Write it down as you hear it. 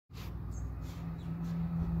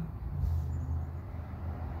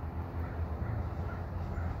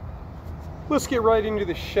Let's get right into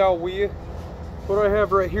this, shall we? What I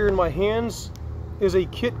have right here in my hands is a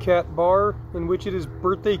Kit-Kat bar in which it is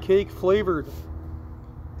birthday cake flavored.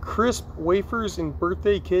 Crisp wafers and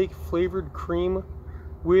birthday cake flavored cream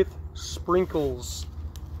with sprinkles.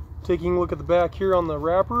 Taking a look at the back here on the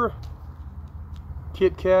wrapper,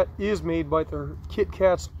 Kit-Kat is made by the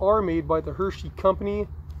Kit-Kats are made by the Hershey Company,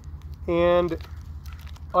 and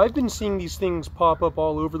I've been seeing these things pop up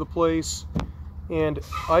all over the place, and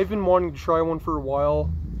I've been wanting to try one for a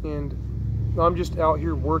while, and I'm just out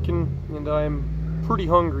here working and I'm pretty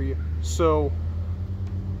hungry, so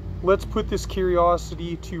let's put this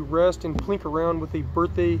curiosity to rest and plink around with a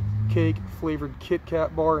birthday cake flavored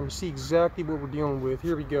Kit-Kat bar and see exactly what we're dealing with.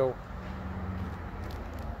 Here we go.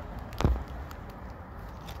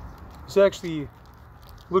 This actually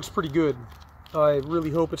looks pretty good. I really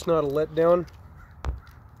hope it's not a letdown.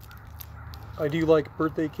 I do like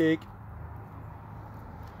birthday cake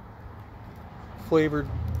flavored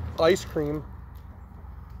ice cream.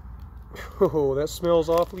 Oh, that smells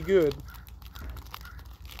awfully good.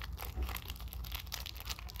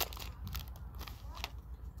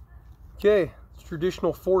 Okay,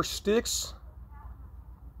 traditional 4 sticks.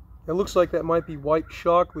 It looks like that might be white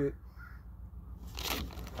chocolate.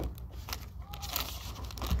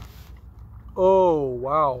 Oh,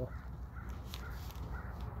 wow.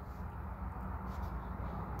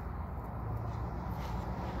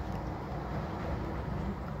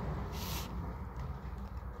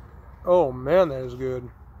 Oh man, that is good.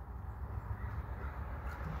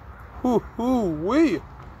 Wee.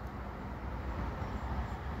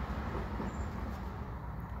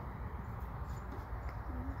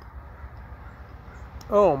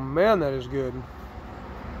 Oh man, that is good.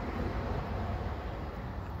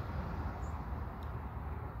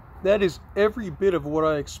 That is every bit of what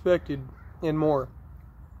I expected and more.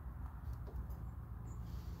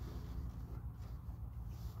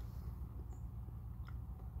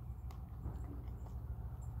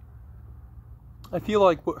 I feel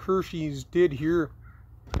like what Hershey's did here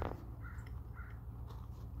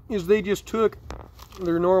is they just took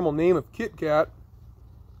their normal name of Kit-Kat,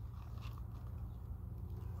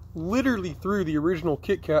 literally threw the original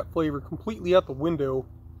Kit-Kat flavor completely out the window,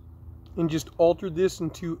 and just altered this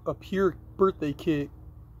into a pure birthday cake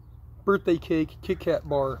Kit-Kat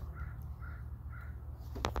bar.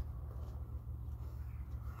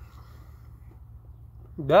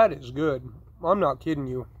 That is good. I'm not kidding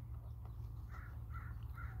you.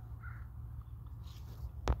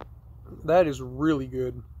 That is really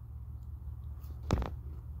good.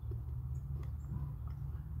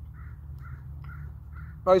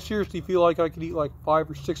 I seriously feel like I could eat like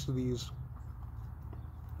 5 or 6 of these,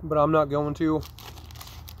 but I'm not going to.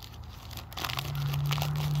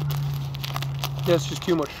 That's just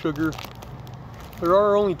too much sugar. There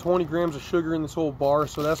are only 20 grams of sugar in this whole bar,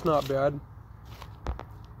 so that's not bad.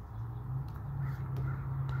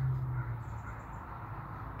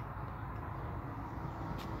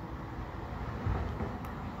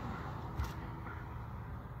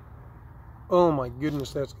 Oh my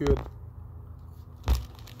goodness, that's good.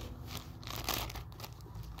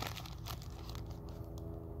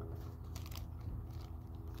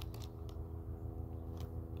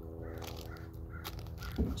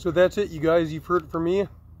 So that's it, you guys. You've heard it from me.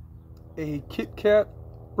 A Kit-Kat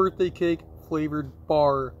birthday cake flavored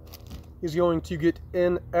bar is going to get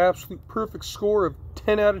an absolute perfect score of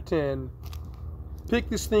 10 out of 10. Pick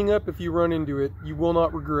this thing up if you run into it. You will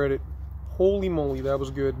not regret it. Holy moly, that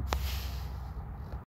was good.